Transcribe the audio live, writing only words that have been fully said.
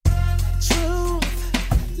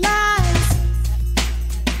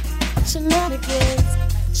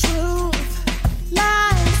Shenanigans, truth,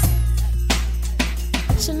 lies,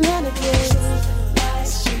 shenanigans,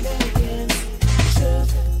 lies, shenanigans,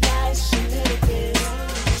 truth, lies, shenanigans.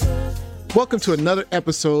 Welcome to another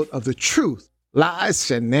episode of the Truth, Lies,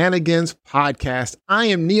 Shenanigans podcast. I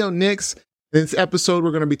am Neo Nix. In this episode,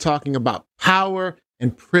 we're going to be talking about power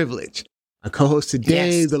and privilege. My co-host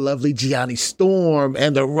today, the lovely Gianni Storm,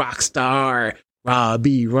 and the rock star,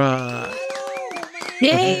 Robbie Ron.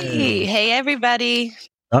 Yay! Hey, everybody.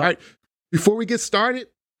 All right. Before we get started,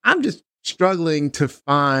 I'm just struggling to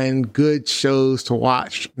find good shows to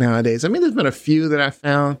watch nowadays. I mean, there's been a few that I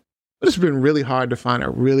found, but it's been really hard to find a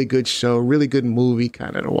really good show, really good movie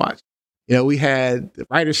kind of to watch. You know, we had the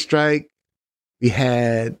writer's strike, we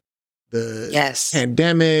had the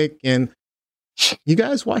pandemic, and you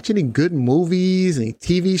guys watch any good movies, any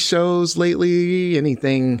TV shows lately?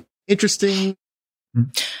 Anything interesting?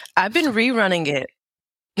 I've been rerunning it.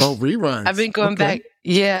 Oh, reruns. I've been going back.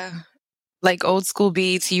 Yeah. Like old school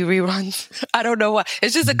BET reruns. I don't know why.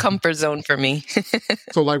 It's just a comfort zone for me.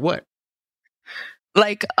 So like what?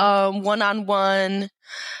 Like One-on-One,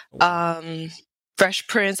 Fresh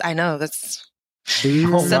Prince. I know that's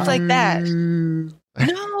stuff like that.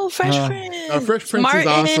 No, Fresh Prince. Fresh Prince Martin. Is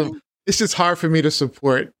awesome. It's just hard for me to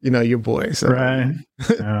support, you know, your boy. So. Right.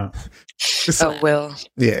 Yeah. Will.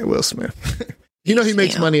 Yeah, Will Smith. You know he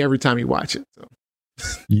makes money every time you watch it. So.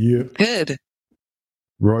 Yeah. Good.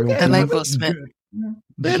 Royalty. I like Will Smith.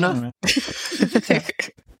 Fair enough.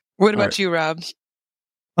 What about you, Rob?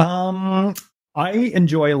 I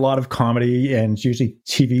enjoy a lot of comedy and usually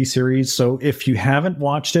TV series. So if you haven't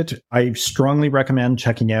watched it, I strongly recommend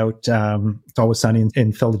checking out It's Always Sunny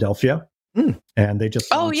in Philadelphia. And they just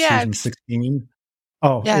launched season 16.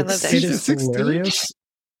 Oh, yeah, I love that. It is hilarious.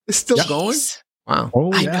 It's still going? Wow.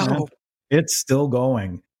 Oh, I yeah. know. It's still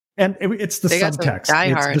going. And it's the subtext.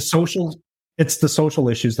 It's the social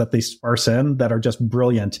issues that they sparse in that are just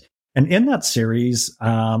brilliant. And in that series,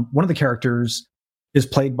 one of the characters is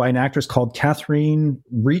played by an actress called Catherine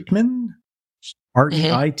Reitman,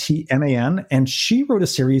 Reitman, and she wrote a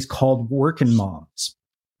series called Workin' Moms.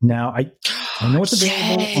 Now, I know it's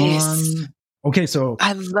available on... Okay, so...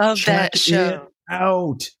 I love that show.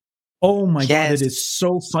 Out. Oh my God, it is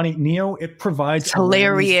so funny. Neo, it provides... It's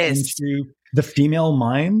hilarious. ...into the female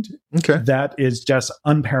mind that is just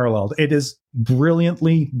unparalleled. It is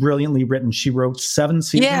brilliantly written. She wrote 7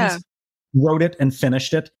 seasons, wrote it and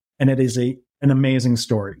finished it, and it is an amazing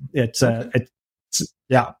story. It's I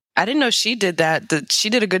didn't know she did that. She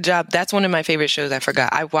did a good job. That's one of my favorite shows. I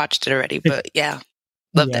forgot. I watched it already, but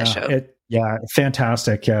love that show.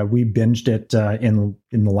 Fantastic. We binged it in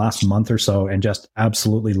the last month or so and just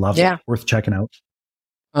absolutely loved it. Worth checking out.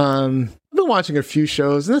 I've been watching a few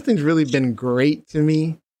shows. Nothing's really been great to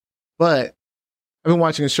me, but I've been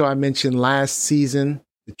watching a show I mentioned last season,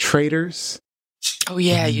 The Traitors. Oh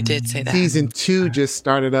yeah, you did say that. Season 2 just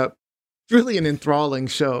started up. It's really an enthralling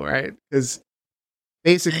show, right? Because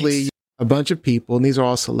basically a bunch of people, and these are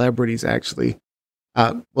all celebrities actually.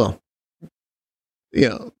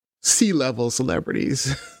 C-level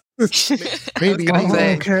celebrities. Maybe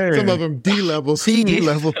some of them D-level,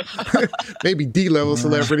 C-level, maybe D-level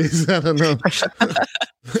celebrities. I don't know.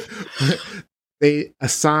 They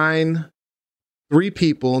assign 3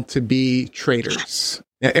 people to be traitors.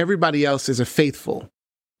 Now, everybody else is a faithful.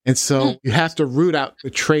 And so you have to root out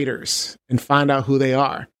the traitors and find out who they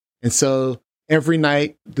are. And so every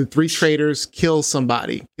night, the 3 traitors kill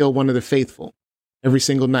one of the faithful every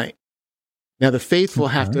single night. Now, the faithful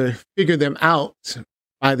have to figure them out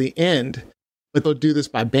by the end, but they'll do this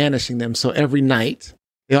by banishing them. So every night,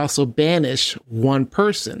 they also banish one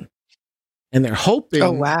person. And they're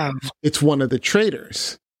hoping it's one of the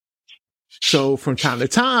traitors. So from time to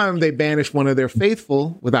time, they banish one of their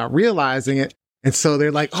faithful without realizing it. And so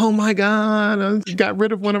they're like, oh my God, I got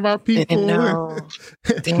rid of one of our people.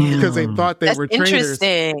 Because they thought they were traitors.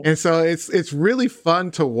 And so it's really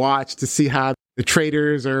fun to watch to see how the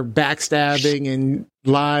traitors are backstabbing and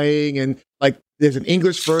lying. And like, there's an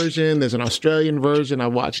English version, there's an Australian version. I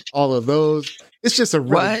watched all of those. It's just a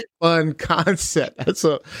really fun concept.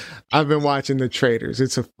 So I've been watching The Traitors.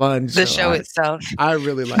 It's a fun show. The show itself. I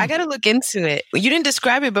really like it. I got to look into it. You didn't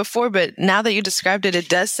describe it before, but now that you described it, it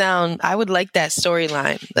does sound, I would like that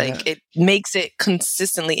storyline. Like it makes it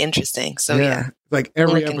consistently interesting. So like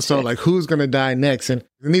every episode, like who's going to die next? And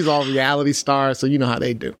these are all reality stars. So you know how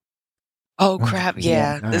they do. Oh crap.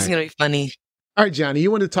 Yeah. This is going to be funny. All right, Johnny, you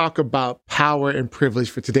want to talk about power and privilege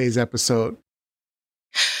for today's episode?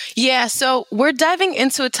 Yeah, so we're diving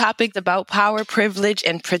into a topic about power, privilege,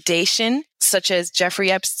 and predation, such as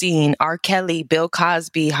Jeffrey Epstein, R. Kelly, Bill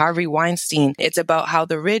Cosby, Harvey Weinstein. It's about how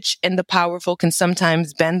the rich and the powerful can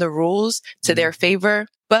sometimes bend the rules to their favor.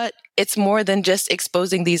 But it's more than just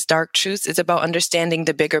exposing these dark truths. It's about understanding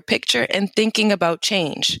the bigger picture and thinking about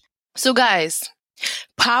change. So guys,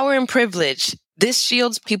 power and privilege, this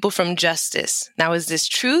shields people from justice. Now, is this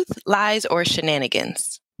truth, lies, or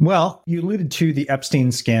shenanigans? Well, you alluded to the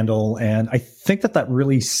Epstein scandal, and I think that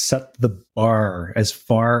really set the bar as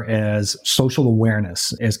far as social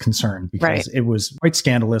awareness is concerned, because it was quite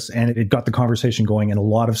scandalous and it got the conversation going in a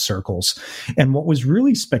lot of circles. And what was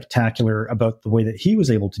really spectacular about the way that he was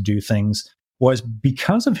able to do things was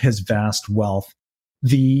because of his vast wealth,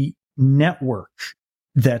 the network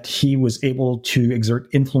that he was able to exert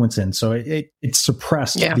influence in. So it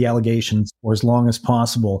suppressed the allegations for as long as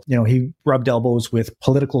possible. You know, he rubbed elbows with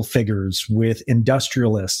political figures, with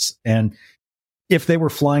industrialists, and if they were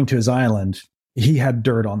flying to his island, he had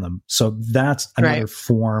dirt on them. So that's another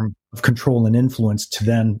form of control and influence to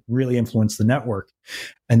then really influence the network.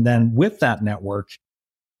 And then with that network,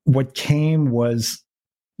 what came was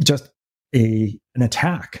just an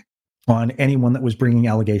attack on anyone that was bringing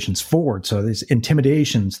allegations forward. So there's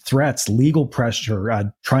intimidations, threats, legal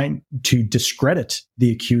pressure, trying to discredit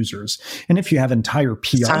the accusers. And if you have entire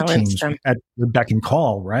PR teams at your beck and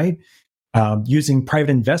call, right? Using private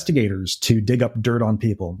investigators to dig up dirt on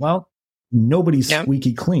people. Well, nobody's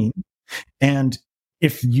squeaky clean. And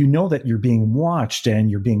if you know that you're being watched and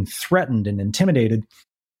you're being threatened and intimidated,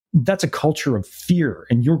 that's a culture of fear.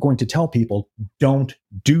 And you're going to tell people, don't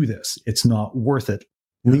do this. It's not worth it.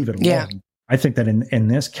 Leave it alone. Yeah. I think that in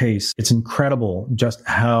this case, it's incredible just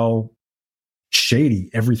how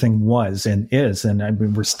shady everything was and is. And I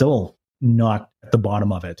mean, we're still not at the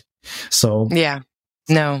bottom of it. So,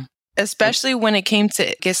 no, especially when it came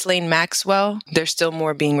to Ghislaine Maxwell, there's still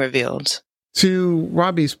more being revealed. To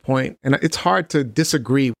Robbie's point, and it's hard to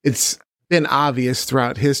disagree, it's been obvious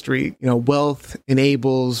throughout history, you know, wealth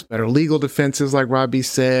enables better legal defenses, like Robbie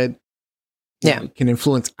said. It can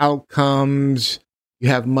influence outcomes. You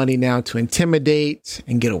have money now to intimidate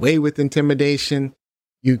and get away with intimidation.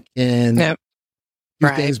 You can do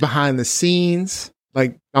things behind the scenes,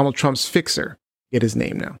 like Donald Trump's fixer, get his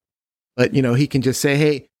name now. But, you know, he can just say,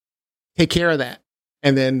 hey, take care of that.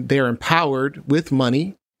 And then they're empowered with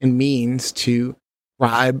money and means to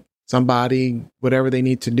bribe somebody, whatever they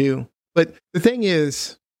need to do. But the thing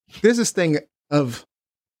is, there's this thing of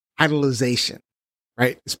idolization,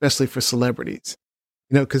 right? Especially for celebrities,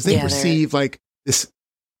 you know, because they receive like this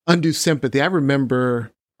undue sympathy. I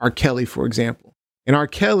remember R. Kelly, for example. And R.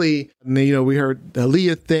 Kelly, you know, we heard the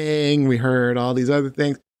Aaliyah thing, we heard all these other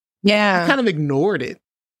things. I kind of ignored it.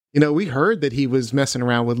 You know, we heard that he was messing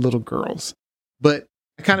around with little girls, but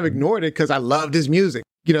I kind of ignored it because I loved his music.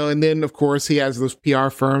 You know, and then of course he has those PR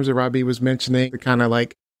firms that Robbie was mentioning to kind of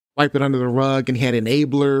like wipe it under the rug, and he had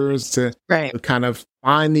enablers to kind of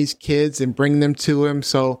find these kids and bring them to him.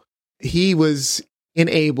 So he was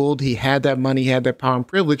enabled, he had that money, he had that power and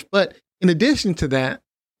privilege. But in addition to that,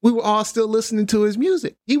 we were all still listening to his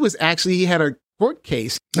music. He had a court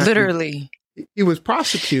case. Literally. He was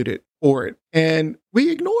prosecuted for it. And we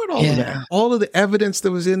ignored all of that. All of the evidence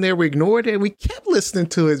that was in there, we ignored it, and we kept listening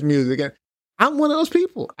to his music. And I'm one of those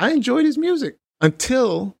people. I enjoyed his music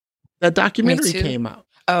until that documentary came out.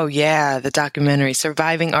 Oh, yeah, the documentary,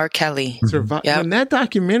 Surviving R. Kelly. When that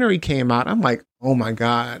documentary came out, I'm like, oh my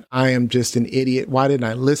God, I am just an idiot. Why didn't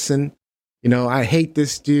I listen? You know, I hate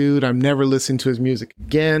this dude. I'm never listening to his music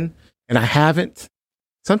again. And I haven't.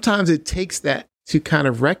 Sometimes it takes that to kind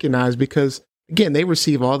of recognize, because, again, they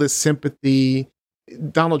receive all this sympathy.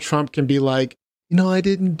 Donald Trump can be like, you know, I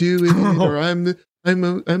didn't do it, or I'm the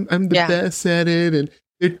best at it, and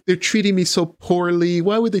they're treating me so poorly.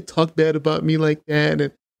 Why would they talk bad about me like that?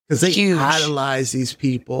 And because they idolize these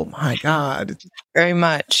people. My God. Very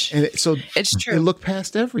much. And so it's true. They look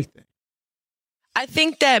past everything. I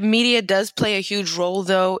think that media does play a huge role,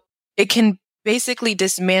 though. It can basically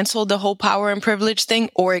dismantle the whole power and privilege thing,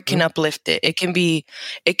 or it can uplift it. It can be,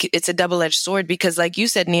 it's a double-edged sword, because like you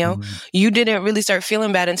said, Neo, you didn't really start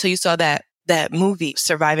feeling bad until you saw that movie,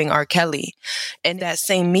 Surviving R. Kelly. And that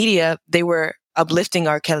same media, they were uplifting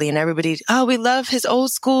R. Kelly, and everybody, oh, we love his old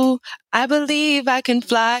school, I Believe I Can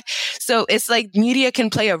Fly. So it's like media can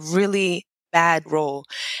play a really bad role.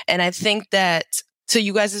 And I think that, to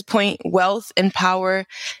you guys' point, wealth and power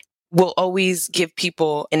will always give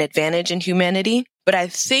people an advantage in humanity. But I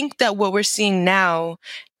think that what we're seeing now,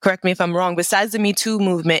 correct me if I'm wrong, besides the Me Too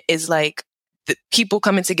movement, is like the people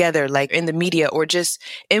coming together, like in the media, or just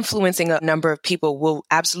influencing a number of people will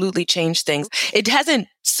absolutely change things. It hasn't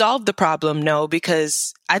solved the problem, no,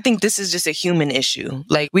 because I think this is just a human issue.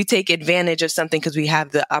 Like, we take advantage of something because we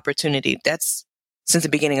have the opportunity. That's since the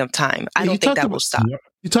beginning of time. I don't think that will stop.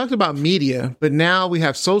 You talked about media, but now we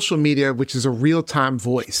have social media, which is a real-time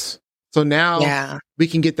voice. So now we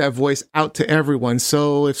can get that voice out to everyone.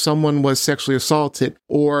 So if someone was sexually assaulted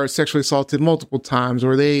or sexually assaulted multiple times,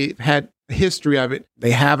 or they had a history of it,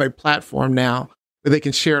 they have a platform now where they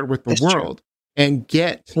can share it with the world and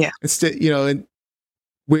get instead, and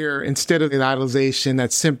where instead of the idolization,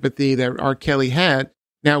 that sympathy that R. Kelly had,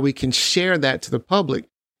 now we can share that to the public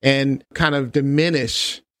and kind of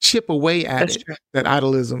chip away at that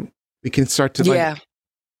idolism. We can start to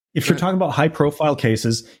if you're talking about high profile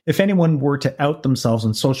cases, if anyone were to out themselves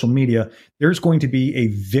on social media, there's going to be a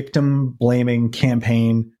victim blaming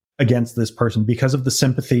campaign against this person because of the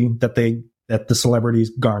sympathy that the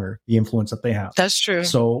celebrities garner, the influence that they have. That's true.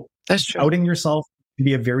 So that's true. Outing yourself can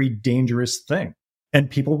be a very dangerous thing. And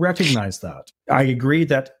people recognize that. I agree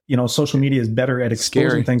that, social media is better at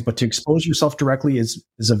exposing things, but to expose yourself directly is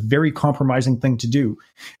a very compromising thing to do.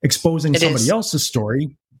 Exposing somebody else's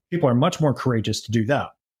story, people are much more courageous to do that.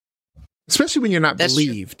 Especially when you're not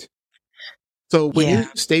believed. So when you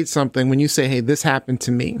state something, when you say, hey, this happened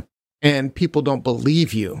to me, and people don't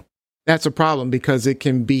believe that's a problem because it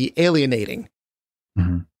can be alienating.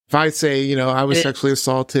 Mm-hmm. If I say, I was sexually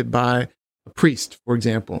assaulted by a priest, for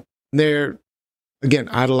example, they're, again,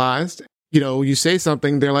 idolized. You say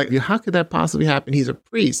something, they're like, how could that possibly happen? He's a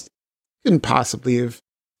priest. He couldn't possibly have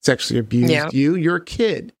sexually abused you. You're a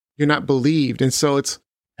kid. You're not believed. And so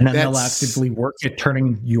and then they'll actively work at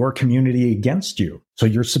turning your community against you. So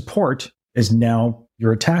your support is now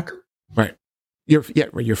your attacker. Right. Your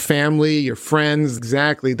family, your friends,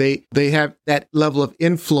 exactly. They have that level of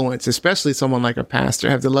influence, especially someone like a pastor,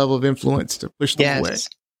 have the level of influence to push them away.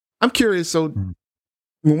 I'm curious. So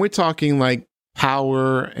when we're talking like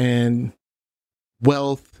power and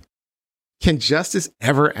wealth, can justice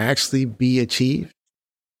ever actually be achieved?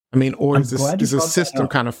 I mean, or is the system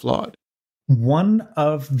kind of flawed? One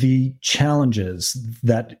of the challenges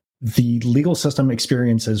that the legal system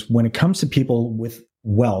experiences when it comes to people with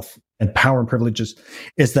wealth and power and privileges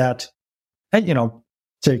is that,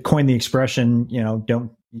 to coin the expression, you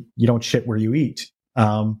don't shit where you eat.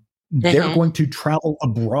 They're going to travel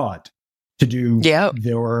abroad to do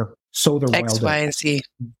their royal X, Y, and Z.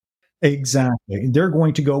 Exactly. They're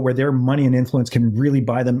going to go where their money and influence can really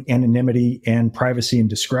buy them anonymity and privacy and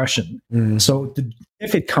discretion. So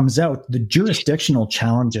if it comes out, the jurisdictional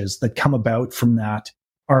challenges that come about from that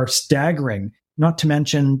are staggering. Not to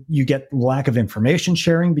mention, you get lack of information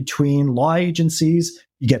sharing between law agencies.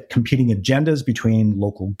 You get competing agendas between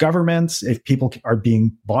local governments. If people are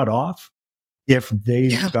being bought off, if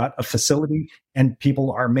they've got a facility and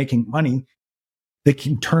people are making money, they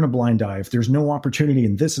can turn a blind eye. If there's no opportunity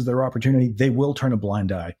and this is their opportunity, they will turn a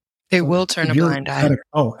blind eye. They will turn a blind eye.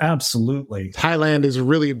 Oh, absolutely. Thailand is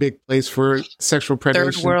really a big place for sexual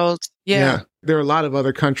predation. Third world. Yeah. There are a lot of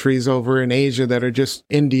other countries over in Asia that are just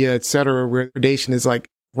India, et cetera, where predation is like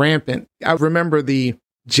rampant. I remember the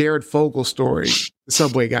Jared Fogle story, the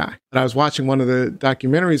subway guy. But I was watching one of the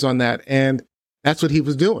documentaries on that, and that's what he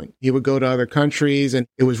was doing. He would go to other countries, and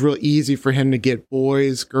it was real easy for him to get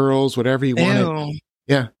boys, girls, whatever he wanted.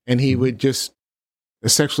 Yeah. And he would just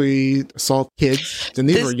sexually assault kids. And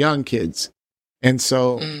these were young kids. And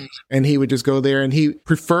so, and he would just go there, and he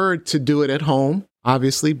preferred to do it at home,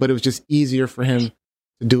 obviously, but it was just easier for him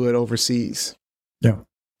to do it overseas. Yeah.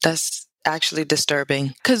 That's actually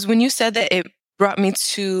disturbing. Because when you said that, it brought me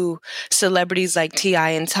to celebrities like T.I.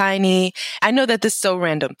 and Tiny. I know that this is so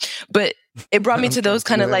random, but it brought me to those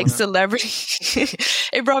kind of like celebrities.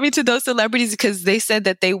 It brought me to those celebrities because they said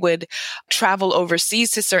that they would travel overseas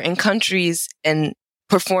to certain countries and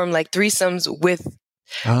perform like threesomes with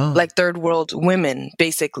like third world women,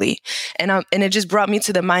 basically. And it just brought me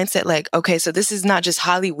to the mindset like, okay, so this is not just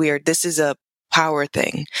Hollyweird. This is a power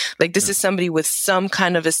thing. Like this is somebody with some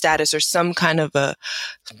kind of a status or some kind of a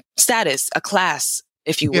status, a class,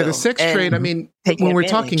 if you will. Yeah, the sex trade, I mean, when we're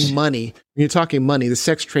talking money, the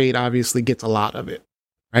sex trade obviously gets a lot of it,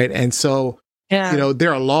 right? And so,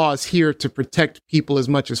 there are laws here to protect people as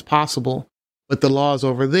much as possible, but the laws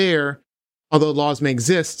over there, although laws may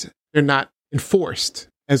exist, they're not enforced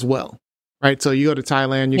as well, right? So you go to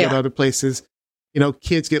Thailand, you go to other places,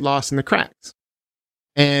 kids get lost in the cracks.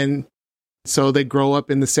 And so they grow up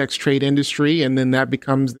in the sex trade industry, and then that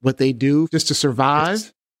becomes what they do just to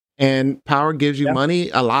survive. And power gives you money,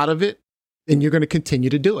 a lot of it, and you're going to continue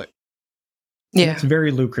to do it. Yeah. It's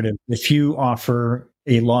very lucrative. If you offer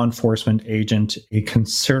a law enforcement agent a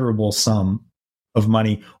considerable sum of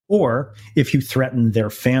money, or if you threaten their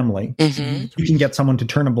family, you can get someone to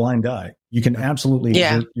turn a blind eye. You can absolutely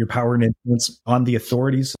exert your power and influence on the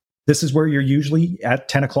authorities. This is where you're usually at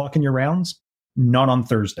 10 o'clock in your rounds, not on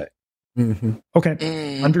Thursday.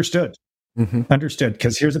 Okay, understood. Understood.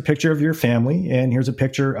 Because here's a picture of your family, and here's a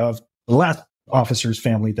picture of the last officer's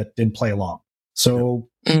family that didn't play along. So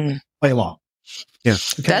play along. Yeah,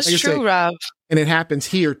 okay. That's true, Rob. And it happens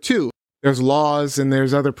here too. There's laws and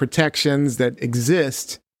there's other protections that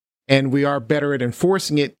exist, and we are better at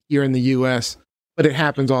enforcing it here in the U.S., but it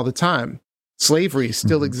happens all the time. Slavery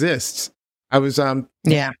still exists. I was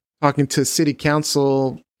talking to city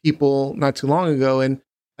council people not too long ago, and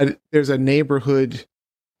there's a neighborhood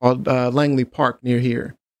called Langley Park near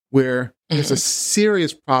here where there's a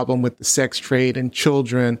serious problem with the sex trade and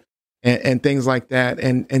children and things like that,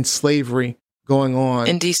 and slavery going on.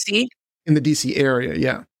 In D.C.? In the D.C. area,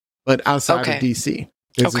 yeah. But outside of D.C.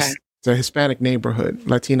 It's a Hispanic neighborhood,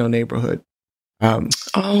 Latino neighborhood.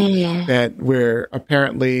 That where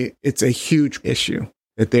apparently it's a huge issue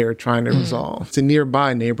that they're trying to resolve. It's a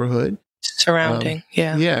nearby neighborhood. Surrounding,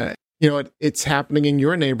 Yeah. You know, it's happening in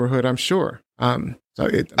your neighborhood, I'm sure. I'm sure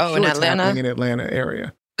in Atlanta? It's happening in Atlanta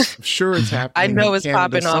area. I'm sure it's happening. I know it's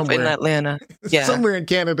popping off in Atlanta. Yeah. Somewhere in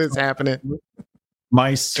Canada it's happening.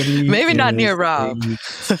 My city, maybe not near Rob.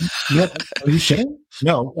 Are you kidding?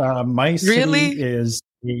 No, my city is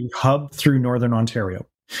a hub through Northern Ontario.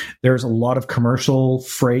 There's a lot of commercial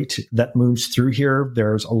freight that moves through here.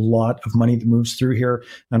 There's a lot of money that moves through here.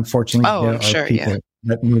 Unfortunately, there are people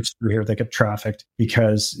that moves through here that get trafficked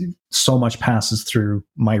because so much passes through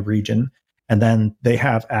my region. And then they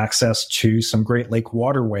have access to some Great Lake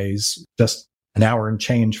waterways just an hour and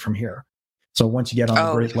change from here. So once you get on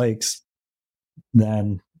the Great Lakes,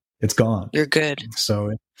 then it's gone. You're good.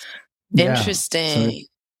 So interesting.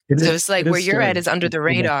 So it's like where you're at is under the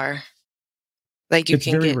radar. Like you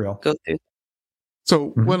can go through. So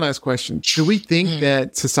one last question. Do we think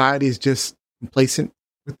that society is just complacent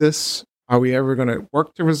with this? Are we ever going to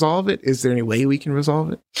work to resolve it? Is there any way we can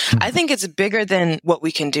resolve it? I think it's bigger than what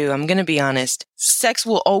we can do. I'm going to be honest. Sex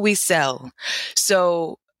will always sell.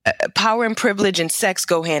 So power and privilege and sex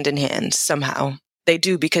go hand in hand somehow. They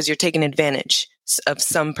do, because you're taking advantage of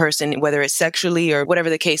some person, whether it's sexually or whatever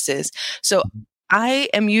the case is. So I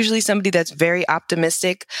am usually somebody that's very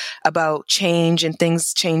optimistic about change and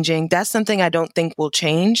things changing. That's something I don't think will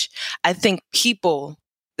change. I think people,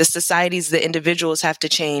 the societies, the individuals have to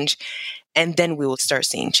change, and then we will start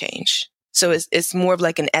seeing change. So it's more of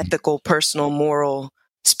like an ethical, personal, moral,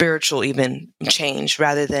 spiritual even change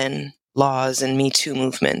rather than laws and Me Too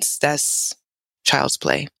movements. That's child's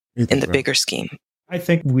play in the bigger scheme. I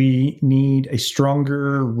think we need a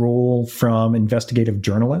stronger role from investigative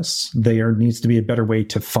journalists. There needs to be a better way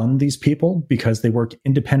to fund these people because they work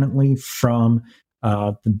independently from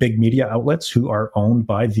the big media outlets who are owned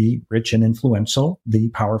by the rich and influential, the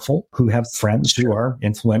powerful, who have friends who are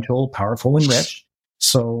influential, powerful, and rich.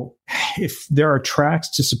 So if there are tracks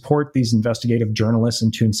to support these investigative journalists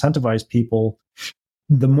and to incentivize people,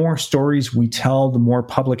 the more stories we tell, the more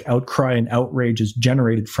public outcry and outrage is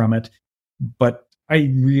generated from it. But I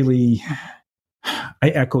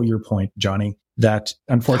echo your point, Johnny, that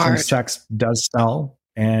unfortunately sex does sell.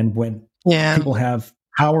 And when people have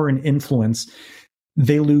power and influence,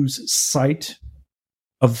 they lose sight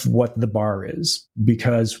of what the bar is.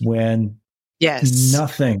 Because when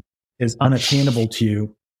nothing is unattainable to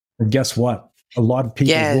you, and guess what? A lot of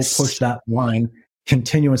people will push that line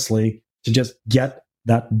continuously to just get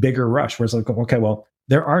that bigger rush where it's like, okay, well,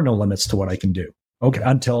 there are no limits to what I can do. Okay,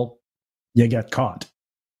 until you get caught.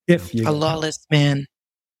 If you lawless man.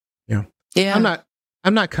 Yeah.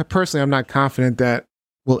 I'm not confident that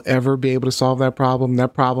we'll ever be able to solve that problem.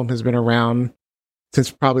 That problem has been around since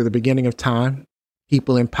probably the beginning of time.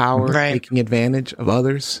 People in power taking advantage of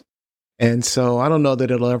others. And so I don't know that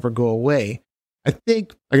it'll ever go away. I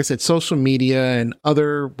think, like I said, social media and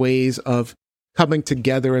other ways of coming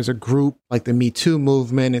together as a group, like the Me Too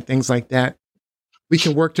movement and things like that, we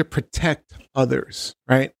can work to protect others,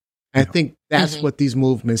 right? I think that's what these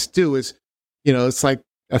movements do is, it's like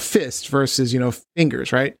a fist versus,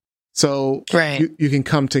 fingers, right? So you can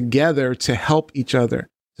come together to help each other,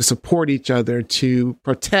 to support each other, to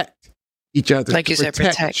protect each other, like to you said,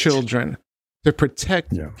 protect children, to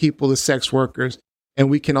protect people, the sex workers, and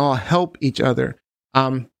we can all help each other.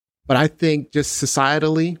 But I think just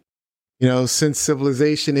societally, since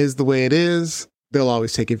civilization is the way it is, they'll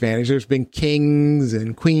always take advantage. There's been kings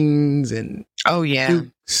and queens and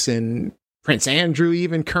dukes and Prince Andrew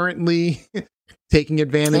even currently taking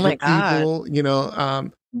advantage of people.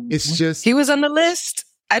 It's just he was on the list.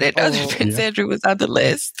 I didn't know that Prince Andrew was on the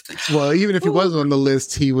list. Well, even if he wasn't on the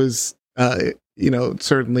list, he was,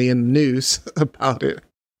 certainly in the news about it.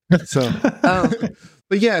 So,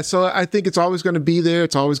 but yeah, so I think it's always going to be there.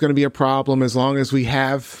 It's always going to be a problem as long as we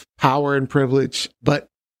have power and privilege. But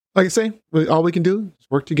like I say, all we can do is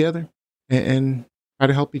work together and try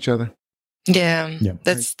to help each other. Yeah,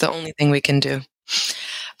 that's the only thing we can do.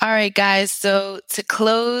 All right, guys. So to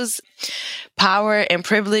close, power and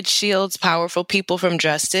privilege shields powerful people from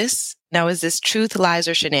justice. Now, is this truth, lies,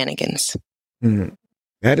 or shenanigans?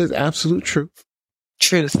 That is absolute truth.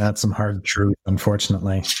 Truth. That's some hard truth,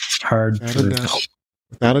 unfortunately. Hard truth.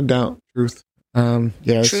 Without a doubt, truth.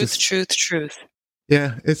 Truth.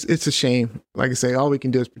 Yeah, it's a shame. Like I say, all we can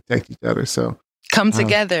do is protect each other. So come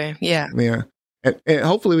together. Yeah. And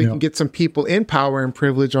hopefully we can get some people in power and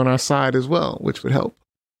privilege on our side as well, which would help.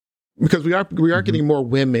 Because we are getting more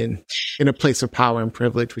women in a place of power and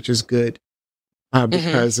privilege, which is good.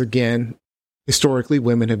 Because again, historically,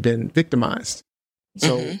 women have been victimized.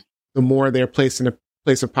 So the more they're placed in a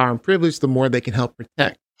place of power and privilege, the more they can help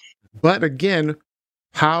protect. But again,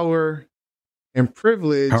 power and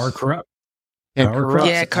privilege. Power corrupt.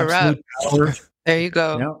 Yeah, corrupt. Power. There you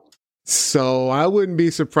go. Yep. So I wouldn't be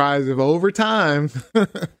surprised if over time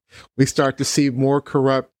we start to see more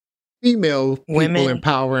corrupt female people in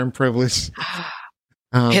power and privilege.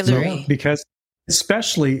 Hillary. Because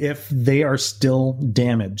especially if they are still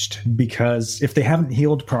damaged, because if they haven't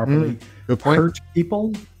healed properly, hurt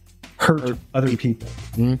people, hurt other people.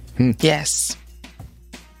 Yes.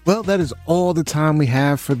 Well, that is all the time we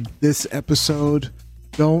have for this episode.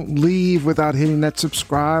 Don't leave without hitting that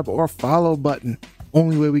subscribe or follow button.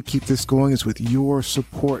 Only way we keep this going is with your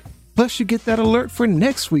support. Plus, you get that alert for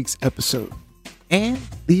next week's episode. And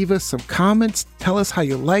leave us some comments. Tell us how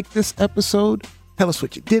you like this episode. Tell us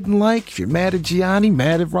what you didn't like. If you're mad at Gianni,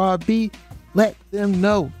 mad at Rob B, let them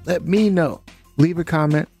know. Let me know. Leave a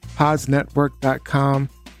comment. podsnetwork.com.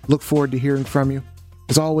 Look forward to hearing from you.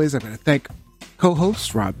 As always, I'm going to thank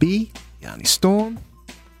co-hosts Rob B, Gianni Storm,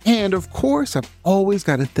 and of course, I've always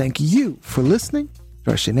got to thank you for listening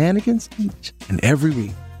to our shenanigans each and every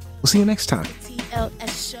week. We'll see you next time.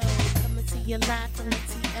 TLS show, coming to you live from the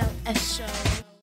TLS show.